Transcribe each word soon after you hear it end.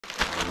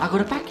I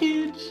got a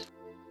package.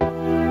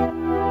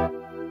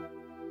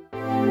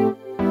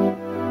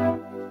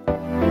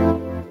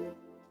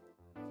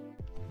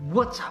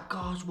 What's up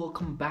guys,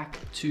 welcome back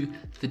to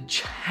the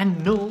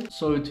channel.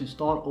 So to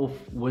start off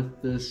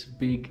with this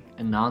big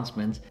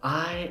announcement,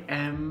 I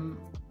am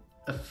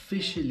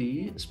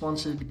officially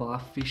sponsored by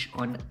Fish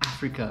on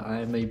Africa.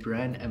 I am a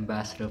brand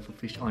ambassador for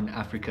Fish on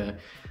Africa.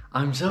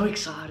 I'm so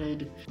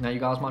excited. Now you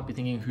guys might be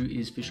thinking, who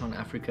is Fish on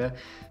Africa?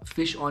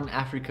 Fish on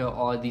Africa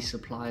are the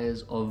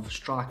suppliers of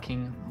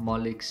striking,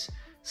 Molix,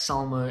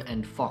 Salmo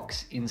and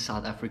Fox in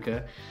South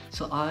Africa.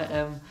 So I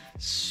am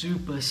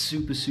super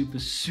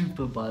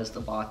buzzed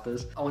about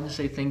this. I want to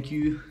say thank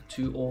you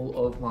to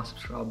all of my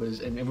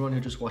subscribers and everyone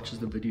who just watches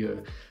the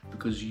video,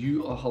 because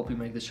you are helping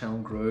make this channel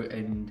grow,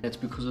 and it's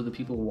because of the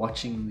people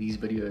watching these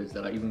videos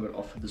that I even got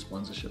offered the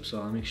sponsorship. So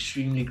I'm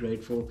extremely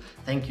grateful.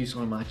 Thank you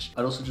so much.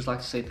 I'd also just like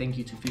to say thank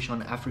you to Fish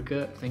on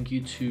Africa. Thank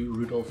you to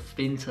Rudolph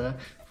Venter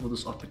for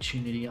this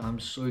opportunity. I'm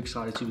so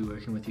excited to be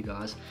working with you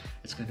guys.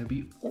 It's going to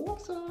be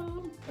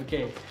awesome.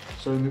 Okay,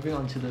 so moving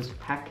on to this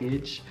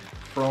package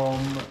from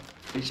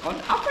Fish on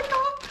Africa.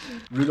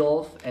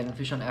 Rudolph and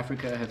Fish on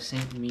Africa have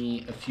sent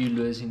me a few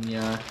lures in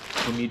here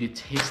for me to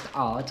test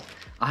out.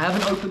 I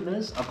haven't opened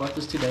this. I got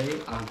this today.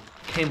 I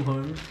came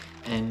home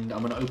and I'm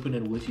going to open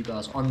it with you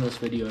guys on this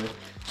video.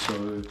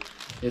 So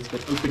let's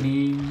get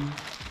opening.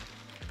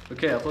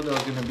 Okay, I thought that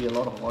was going to be a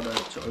lot harder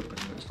to open,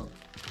 but it's not.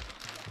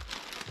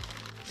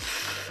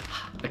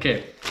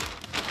 Okay,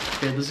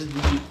 this is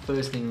the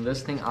first thing.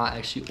 This thing I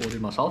actually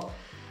ordered myself.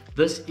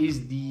 This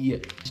is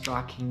the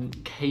striking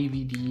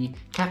KVD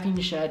caffeine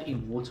shad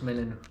in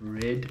watermelon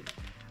red.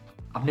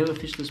 I've never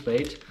fished this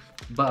bait,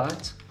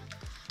 but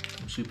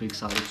I'm super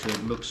excited to.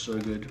 It looks so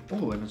good.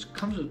 Oh, and it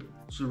comes with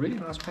a really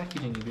nice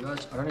packaging. If you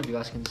guys, I don't know if you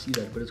guys can see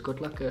that, but it's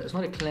got like a, it's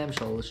not a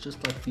clamshell, it's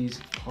just like these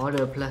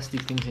harder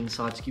plastic things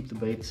inside to keep the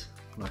bait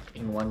like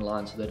in one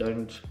line so they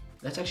don't.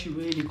 That's actually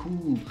really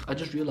cool. I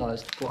just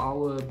realized for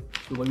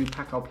the way we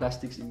pack our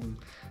plastics in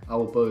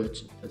our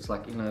boat, it's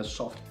like in a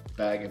soft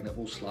bag and they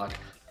all slide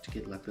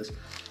together like this.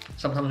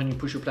 Sometimes when you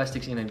push your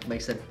plastics in, it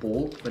makes that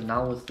ball, but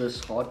now with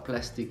this hard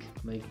plastic,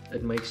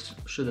 it makes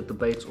sure that the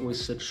baits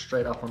always sit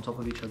straight up on top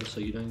of each other, so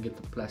you don't get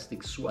the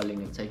plastic swelling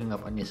and taking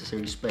up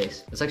unnecessary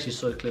space. It's actually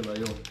so clever,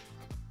 yo.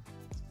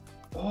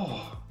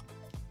 Oh,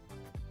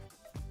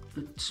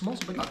 it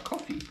smells a bit like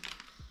coffee.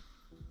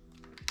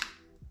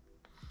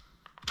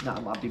 Nah,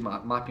 it might be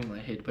my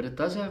head, but it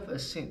does have a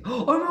scent.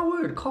 Oh my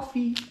word,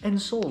 coffee and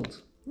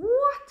salt.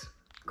 What?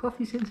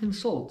 Coffee, scent and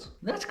salt.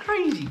 That's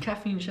crazy.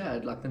 Caffeine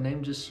shad, like the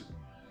name just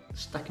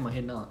stuck in my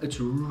head now. It's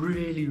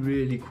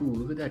really cool.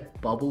 Look at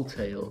that bubble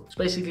tail. It's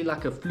basically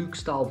like a fluke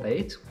style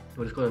bait,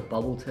 but it's got a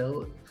bubble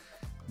tail.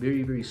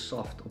 Very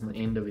soft on the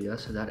end of here,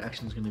 so that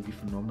action is going to be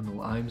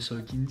phenomenal. I'm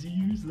so keen to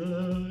use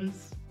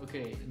this.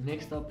 Okay,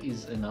 next up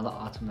is another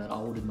item that I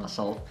ordered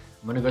myself.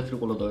 I'm going to go through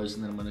all of those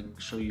and then I'm going to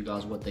show you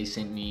guys what they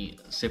sent me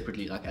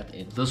separately, like at the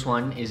end. This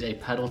one is a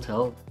paddle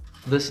tail.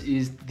 This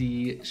is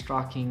the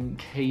striking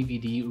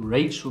KVD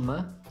Rage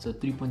Swimmer. It's a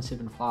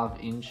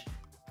 3.75 inch.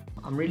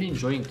 I'm really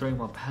enjoying throwing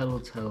my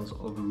paddle tails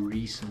of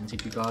recent.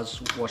 If you guys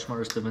watched my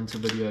Rudolph Venter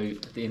video,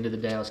 at the end of the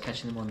day I was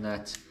catching them on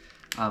that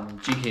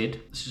jig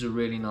head. This is a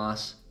really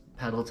nice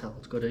paddle tail.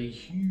 It's got a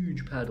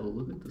huge paddle.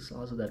 Look at the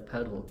size of that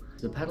paddle.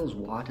 The paddle's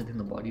wider than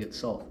the body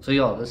itself. So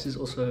yeah, this is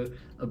also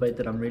a bait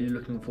that I'm really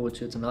looking forward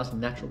to. It's a nice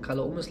natural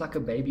color, almost like a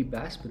baby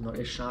bass, but not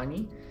as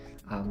shiny.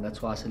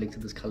 That's why I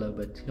selected this color,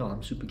 but yeah,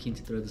 I'm super keen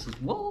to throw this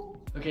as well.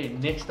 Okay,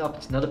 next up,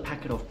 it's another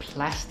packet of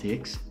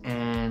plastics,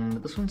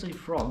 and this one's a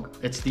frog.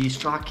 It's the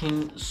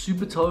striking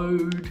Super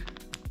Toad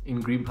in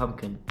green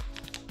pumpkin.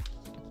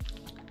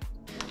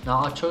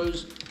 Now I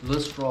chose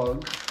this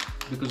frog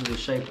because of the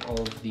shape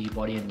of the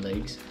body and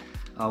legs.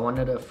 I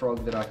wanted a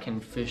frog that I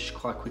can fish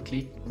quite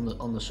quickly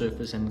on the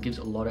surface and gives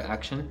a lot of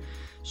action.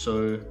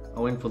 So I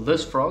went for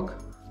this frog.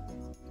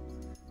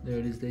 There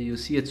it is there. You'll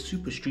see it's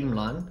super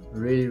streamlined,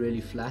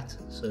 really flat.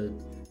 So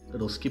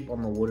it'll skip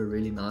on the water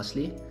really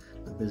nicely.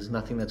 There's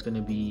nothing that's going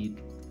to be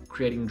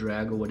creating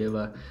drag or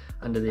whatever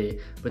under there.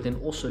 But then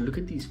also look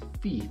at these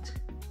feet.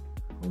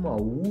 Oh my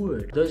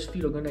word, those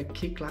feet are gonna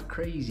kick like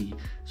crazy.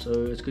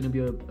 So it's gonna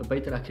be a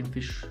bait that I can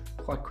fish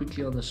quite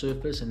quickly on the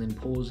surface and then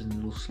pause and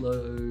it'll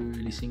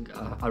slowly sink.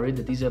 I read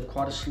that these have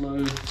quite a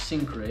slow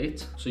sink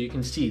rate. So you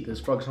can see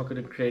this frog's not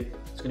gonna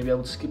it's gonna be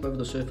able to skip over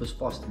the surface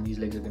fast, and these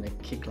legs are gonna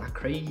kick like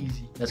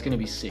crazy. That's gonna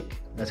be sick.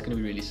 That's gonna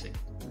be really sick.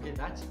 Okay,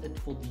 that's it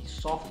for the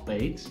soft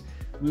baits.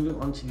 Moving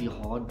on to the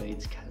hard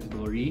baits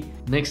category.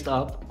 Next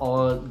up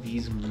are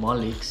these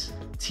Molix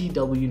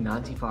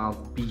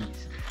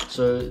TW95Bs.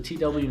 So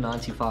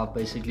TW95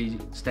 basically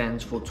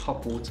stands for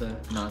top water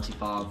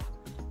 95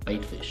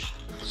 bait fish.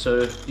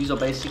 So these are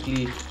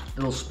basically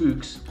little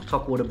spooks,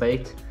 top water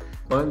bait.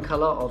 Bone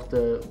color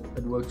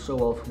it worked so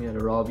well for me at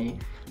Arabi,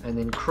 and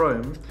then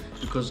chrome,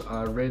 because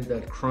I read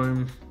that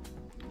chrome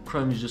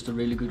is just a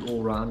really good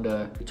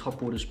all-rounder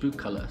top water spook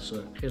color. So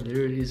okay,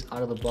 there it is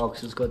out of the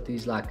box. It's got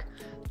these like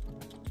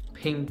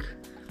pink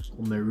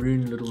or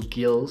maroon little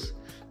gills,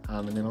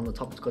 and then on the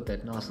top it's got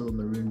that nice little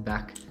maroon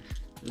back.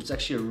 It's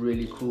actually a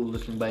really cool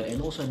looking bait.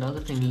 And also another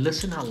thing,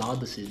 listen how loud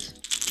this is.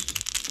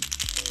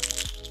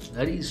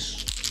 That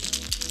is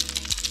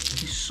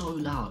so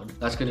loud.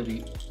 That's gonna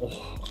be,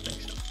 oh,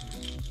 thanks.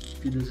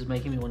 Dude, this is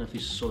making me want to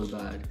fish so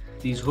bad.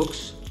 These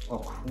hooks are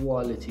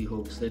quality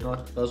hooks. They're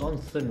not, those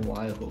aren't thin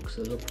wire hooks.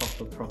 Those are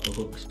proper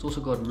hooks. It's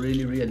also got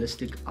really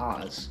realistic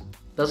eyes.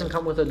 Doesn't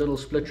come with a little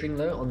split ring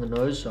though on the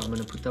nose, so I'm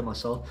going to put that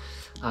myself.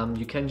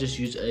 You can just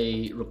use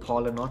a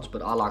Rapala knot,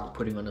 but I like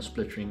putting on a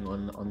split ring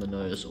on the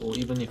nose, or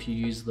even if you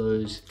use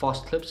those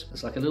fast clips,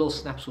 it's like a little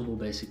snap swivel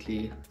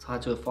basically,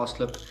 tied to a fast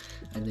clip,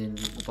 and then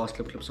the fast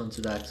clip clips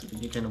onto that, so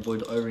you can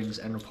avoid O-rings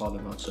and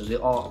Rapala knots. So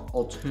there are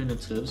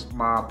alternatives.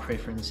 My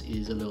preference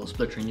is a little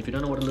split ring. If you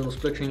don't know what a little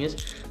split ring is,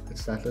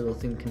 it's that little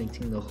thing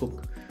connecting the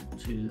hook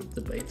to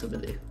the bait over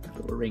there, that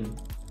little ring.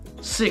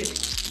 Sick!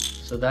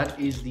 So that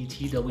is the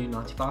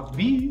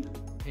TW95B.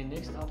 Okay,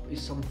 next up is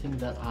something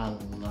that I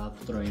love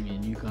throwing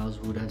in. You guys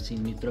would have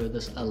seen me throw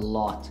this a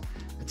lot.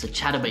 It's a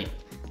chatterbait.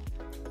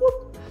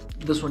 Whoop.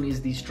 This one is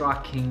the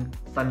Strike King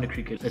Thunder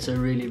Cricket. It's a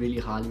really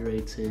highly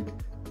rated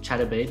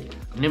chatterbait.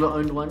 I've never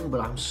owned one,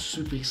 but I'm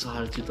super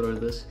excited to throw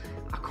this.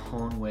 I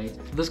can't wait.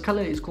 This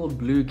color is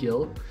called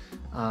bluegill.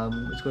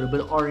 It's got a bit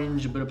of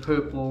orange, a bit of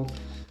purple.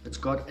 It's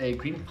got a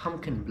green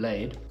pumpkin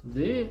blade.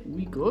 There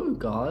we go,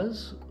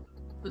 guys.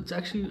 It's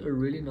actually a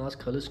really nice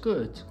color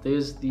skirt.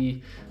 There's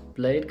the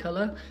blade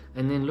color,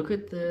 and then look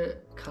at the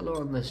color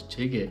on this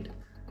jig head.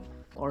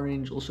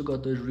 Orange, also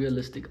got those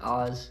realistic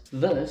eyes.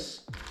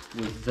 This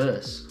with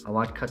this, I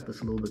might cut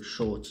this a little bit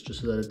short just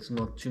so that it's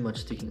not too much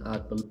sticking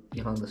out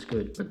behind the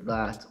skirt, but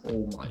that,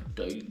 oh my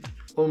days.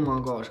 Oh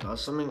my gosh,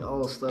 guys, something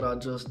else that I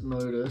just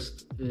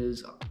noticed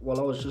is, while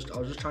I was just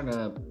trying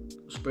to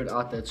spread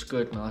out that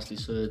skirt nicely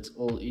so it's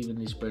all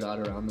evenly spread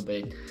out around the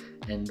bait,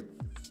 and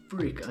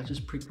frick, I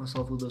just pricked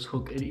myself with this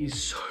hook. It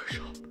is so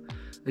sharp.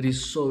 It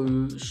is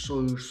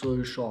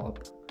so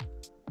sharp.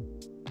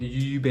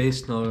 You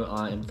best know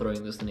I am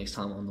throwing this the next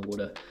time on the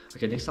water.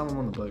 Okay, next time I'm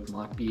on the boat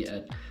might be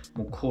at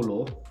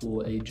Mokolo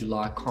for a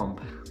July comp.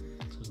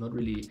 So it's not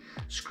really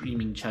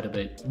screaming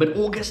chatterbait. But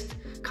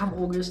come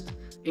August,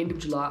 end of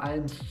July, I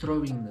am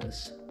throwing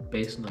this.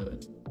 Best know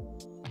it.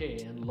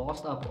 Okay, and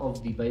last up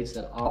of the baits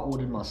that I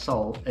ordered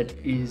myself, it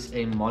is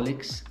a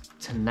Molix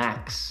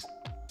Tenax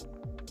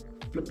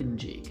flipping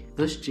jig.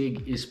 This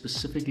jig is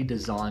specifically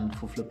designed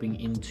for flipping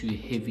into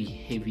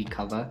heavy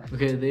cover.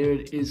 Okay, there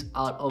it is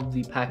out of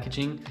the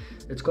packaging.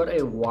 It's got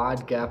a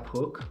wide gap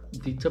hook.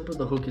 The tip of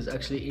the hook is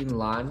actually in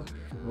line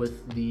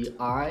with the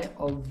eye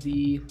of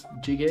the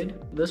jig head.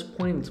 This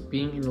point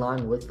being in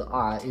line with the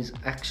eye is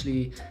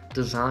actually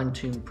designed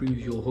to improve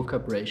your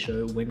hookup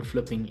ratio when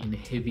flipping in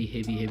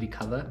heavy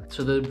cover.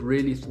 So they've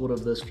really thought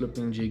of this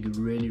flipping jig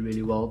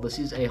really well. This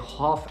is a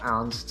 1/2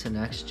 ounce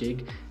Tenax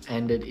jig,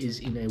 and it is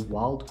in a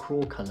wild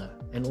crawl color,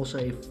 and also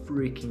a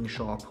freaking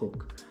sharp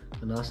hook.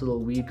 A nice little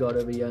weed guard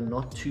over here,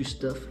 not too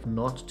stiff,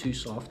 not too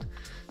soft.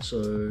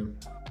 So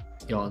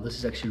yeah, this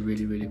is actually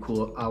really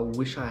cool. I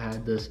wish I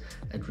had this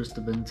at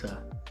Rudolph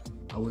Venter.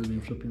 I would have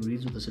been flipping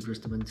reeds with this at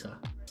Rudolph Venter.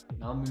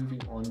 Now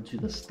moving on to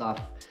the stuff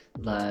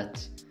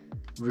that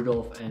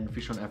Rudolph and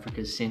Fish on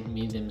Africa sent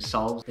me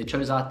themselves. They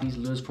chose out these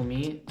lures for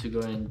me to go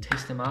and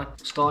test them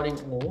out. Starting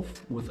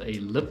off with a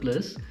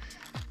lipless.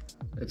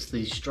 It's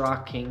the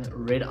Strike King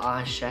Red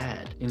Eye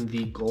Shad in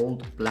the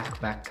gold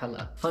blackback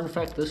color. Fun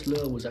fact, this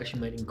lure was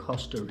actually made in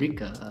Costa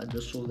Rica. I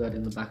just saw that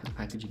in the back of the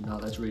packaging now.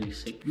 That's really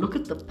sick. Look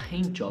at the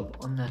paint job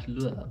on that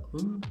lure.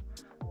 Oh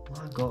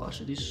my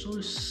gosh, it is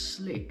so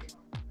slick.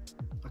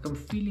 Like, I'm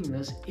feeling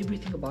this.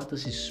 Everything about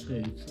this is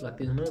smooth. Like,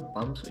 there's no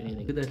bumps or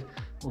anything. Look at that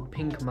little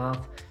pink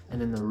mouth and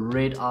then the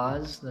red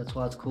eyes. That's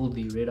why it's called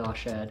the Red Eye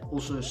Shad.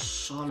 Also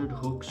solid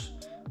hooks.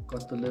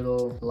 Got the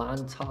little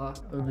line tie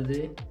over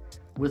there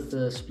with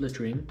the split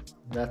ring.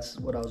 That's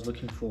what I was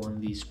looking for on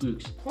these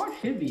spooks. Quite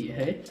heavy,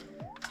 hey?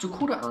 It's a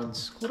quarter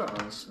ounce.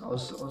 I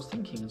was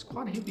thinking it's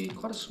quite heavy,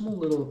 quite a small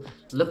little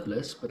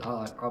lipless, but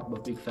I'm a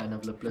big fan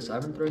of lipless. I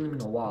haven't thrown them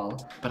in a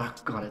while, but I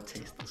gotta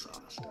taste the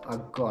size. I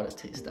gotta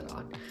taste that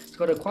out. It's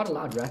got quite a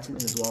loud rat in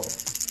it as well.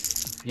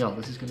 Yeah,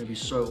 this is gonna be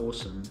so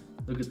awesome.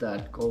 Look at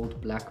that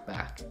gold black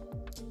back.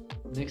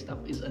 Next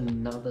up is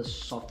another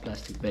soft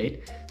plastic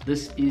bait.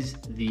 This is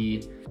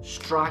the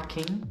Strike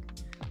King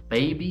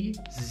Baby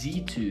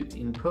Z2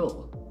 in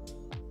pearl.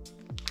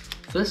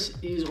 This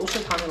is also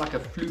kind of like a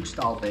fluke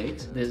style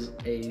bait. There's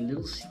a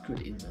little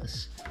secret in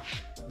this.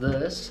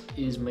 This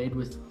is made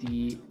with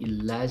the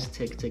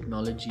Elastec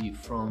technology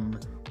from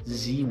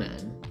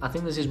Z-Man. I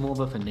think this is more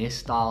of a finesse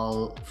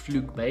style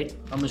fluke bait.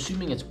 I'm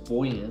assuming it's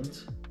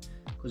buoyant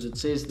because it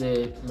says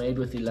they're made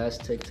with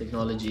Elastec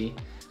technology.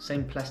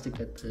 Same plastic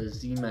that the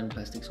Z-Man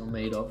plastics are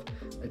made of.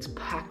 It's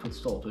packed with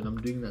salt. When I'm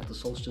doing that, the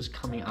salt's just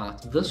coming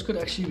out. This could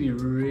actually be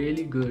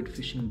really good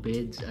fishing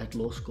beds at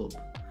low scope.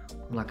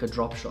 Like a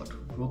drop shot.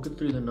 Hook it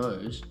through the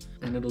nose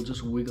and it'll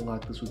just wiggle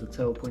like this with the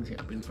tail pointing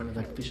up in front of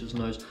that fish's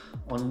nose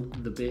on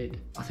the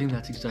bed. I think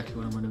that's exactly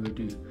what I'm gonna go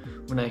do.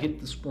 When I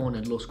hit the spawn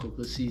at low scope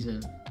this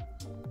season,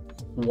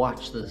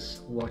 watch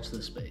this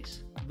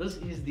space. This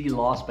is the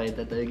last bait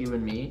that they've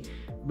given me,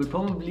 but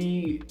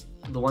probably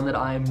the one that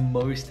I am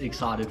most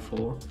excited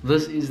for.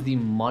 This is the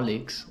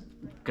Molix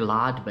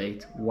Glide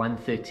Bait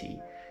 130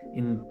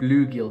 in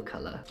bluegill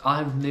color.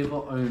 I've never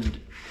owned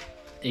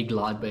a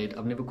glide bait.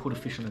 I've never caught a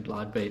fish on a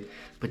glide bait,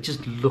 but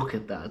just look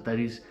at that. That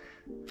is,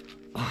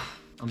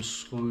 I'm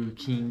so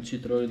keen to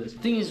throw this. The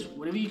thing is,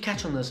 whatever you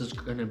catch on this is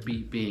gonna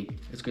be big.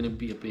 It's gonna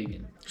be a big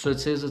one. So it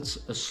says it's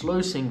a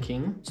slow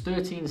sinking. It's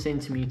 13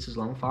 centimeters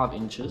long, 5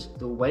 inches.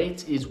 The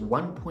weight is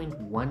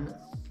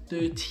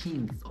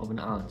 1.1/13 of an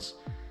ounce.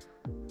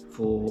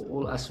 For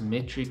all us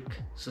metric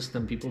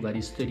system people, that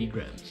is 30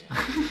 grams.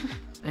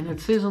 And it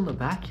says on the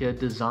back here,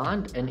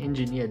 designed and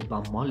engineered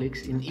by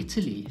Molix in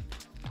Italy.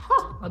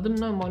 Huh, I didn't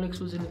know Molix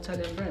was an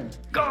Italian brand.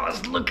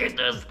 Guys, look at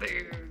this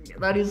thing.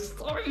 That is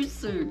so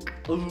sick.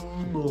 Oh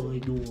my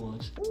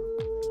gosh.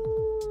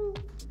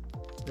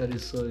 That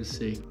is so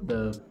sick.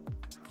 The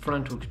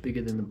front hook's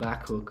bigger than the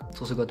back hook. It's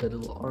also got that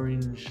little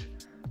orange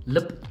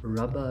lip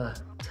rubber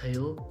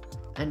tail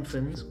and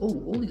fins.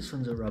 Oh, all these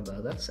fins are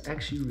rubber. That's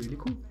actually really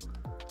cool.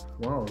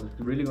 Wow,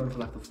 they're really going for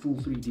like the full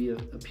 3D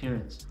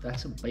appearance.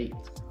 That's a bait.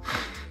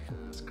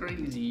 It's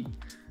crazy.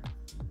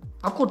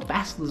 I've caught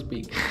bass this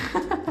big.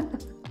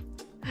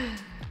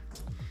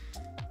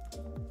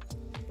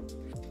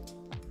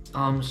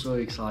 I'm so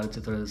excited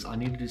to throw this. I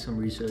need to do some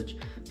research,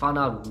 find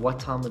out what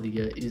time of the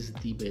year is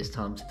the best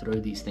time to throw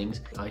these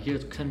things. Here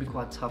it can be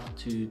quite tough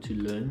to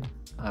learn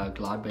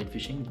glide bait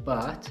fishing,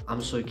 but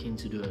I'm so keen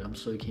to do it. I'm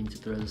so keen to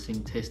throw this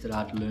thing, test it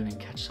out, learn and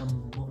catch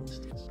some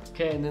monsters.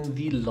 Okay, and then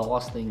the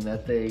last thing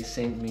that they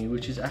sent me,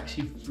 which is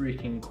actually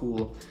freaking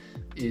cool,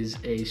 is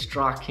a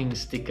Strike King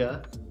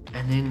sticker.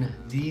 And then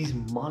these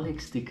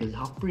Molix stickers.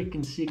 How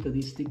freaking sick are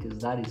these stickers?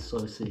 That is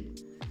so sick.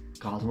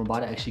 Guys, I'm about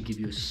to actually give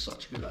you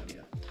such a good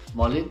idea.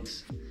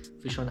 Molix,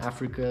 Fish on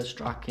Africa,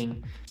 Strike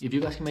King. If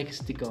you guys can make a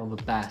sticker of a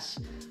bass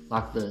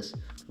like this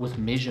with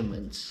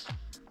measurements,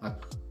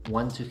 like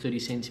 1 to 30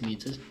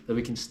 centimeters, that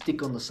we can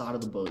stick on the side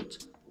of the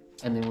boat.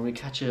 And then when we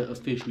catch a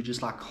fish, we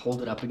just like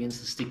hold it up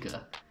against the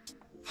sticker.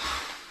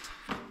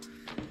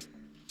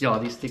 Yeah,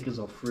 these stickers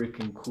are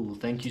freaking cool.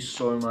 Thank you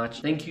so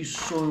much. Thank you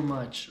so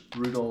much,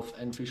 Rudolph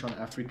and Fish on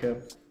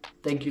Africa.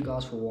 Thank you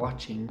guys for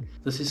watching.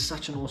 This is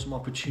such an awesome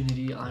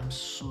opportunity. I'm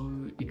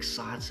so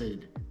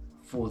excited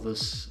for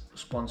this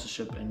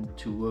sponsorship and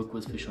to work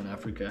with Fish on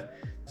Africa.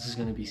 This is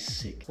gonna be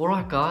sick. All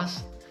right,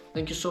 guys.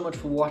 Thank you so much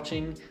for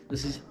watching.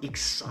 This is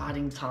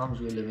exciting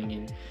times we're living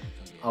in.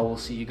 I will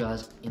see you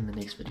guys in the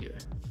next video.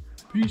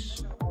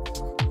 Peace.